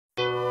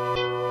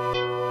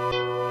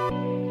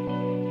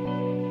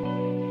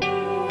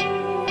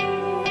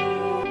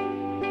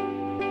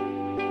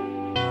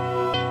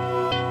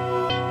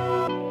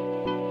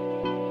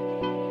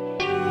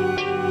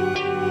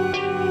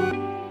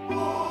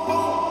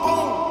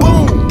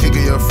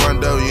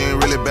front door, you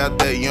ain't really about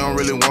that. You don't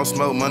really want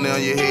smoke, money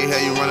on your head, how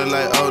you running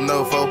like, oh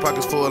no. 4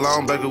 pockets full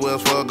on, back at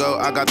Wells Fargo.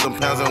 I got them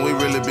pounds and we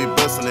really be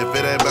bustin'. If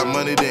it ain't about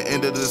money, then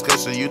end the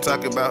discussion. You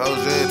talking about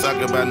hoes, you ain't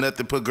talking about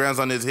nothing. Put grounds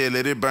on his head,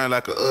 let it burn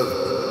like a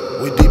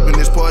oven. We deep in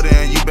this party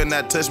and you better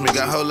not touch me.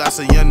 Got whole lots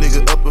of young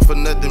niggas up for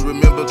nothing.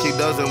 Remember keep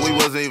dozing, we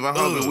wasn't even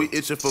hungry. We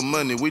itching for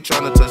money, we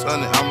tryna touch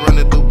 100. I'm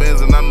running through bands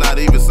and I'm not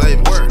even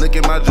saving. Look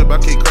at my drip, I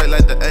keep crack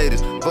like the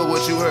 80s. But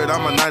what you heard,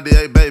 I'm a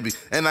 98 baby.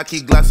 And I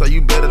keep glass, so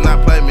you better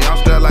not play me. I'm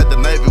strapped like the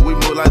Navy, we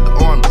move like the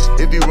Army.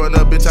 If you run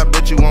up, bitch, I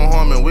bet you won't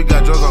harm me. We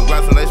got drugs on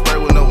glass and they spray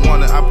with no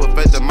warning. I put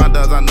faith in my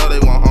dogs, I know they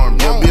won't harm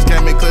me. Your bitch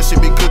came in cause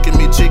she be cooking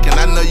me chicken.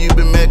 I know you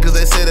been mad cause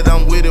they said that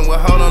I'm with it. Well,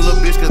 hold on,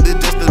 little bitch, cause this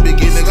just the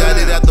beginning. Got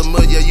it out the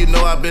mud, yeah, you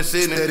know I've been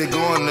sitting. Steady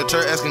going to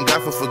church asking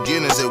God for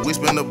forgiveness. If we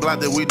spin the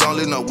block, that we don't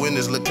leave no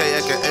witness. Lil' K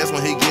I can ask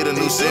when he get a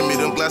new send me.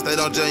 Them glass they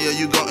don't jam, yeah,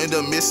 you gon' end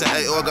up missing.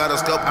 AR got a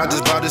scope, I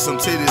just bought it some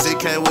titties. It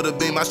came with a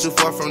beam, I shoot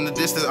far from the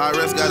distance.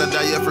 IRS gotta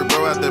die, yeah, free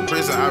bro out that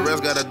prison.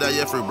 IRS gotta die,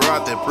 yeah, free bro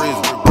out that prison.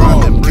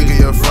 Kick in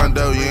your front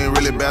door, you ain't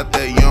really about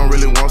that. You don't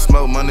really want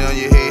smoke, money on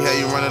your head, how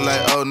you running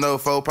like, oh no.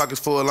 4 pockets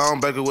full on,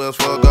 back at Wells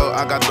Fargo.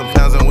 I got them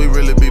pounds and we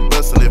really be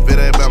bustin'. If it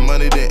ain't about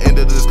money, then end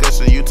the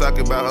discussion. You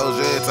talking about hoes,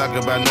 you ain't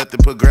talking about nothing.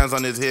 Put grounds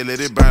on his head, let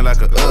it burn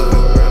like a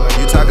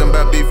oven. You talking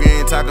about beef, you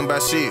ain't talking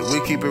about shit.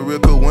 We keep it real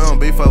cool, we don't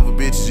beef over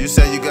bitches. You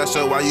say you got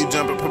show while you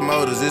jumping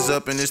promoters. It's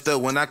up and it's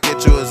stuck, when I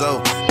catch you it's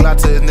over.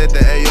 Glock to his neck,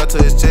 the AR to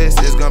his chest.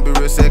 It's gonna be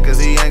real sad cause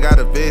he ain't got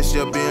a vest.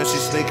 Your BM, she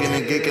sneaking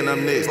and geeking,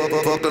 I'm next.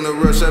 Fucked on the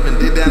real shoving,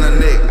 did down her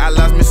neck. I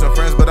lost me some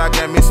friends, but I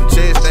got me some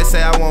checks. They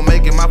say I won't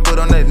make it, my foot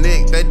on their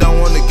neck. They don't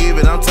wanna give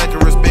it, I'm taking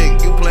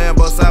respect. You playing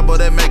both sides, boy,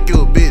 that make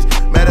you a bitch.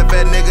 Matter of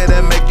fact, nigga,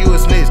 that make you a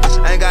snitch.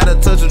 Ain't gotta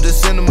touch him,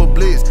 just send him a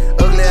blitz.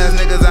 Ugly ass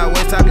niggas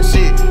always talking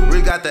shit.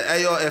 We got the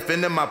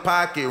AR-FN in my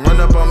pocket.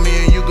 Run up on me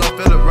and you gon'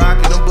 feel it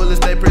rocket. Them bullets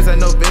stay pressed, ain't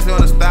no bitch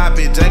gonna stop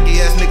it.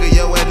 Janky ass nigga,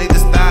 yo ass need to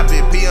stop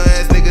it. P.O.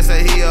 ass nigga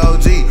say he a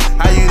OG.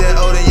 How you that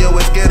old and yo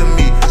ass scared of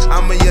me?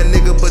 I'm a young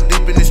nigga, but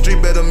deep in the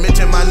street. Better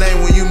mention my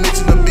name when you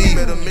mention the beat.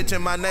 Better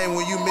mention my name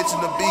when you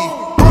mention the beat.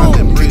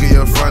 Kick in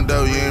your front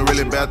door, you ain't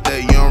really about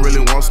that. You don't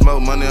really want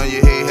smoke, money on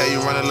your head, how you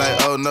running like,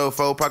 oh no.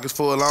 4 pockets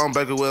full on,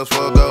 back at Wells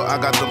Fargo. I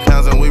got them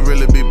pounds and we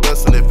really be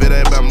bustin'. If it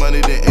ain't about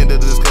money, then end the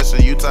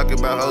discussion. You talking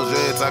about hoes, you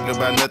ain't talking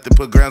about nothing.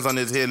 Put grounds on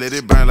his head, let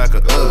it burn like a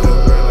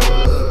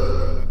oven.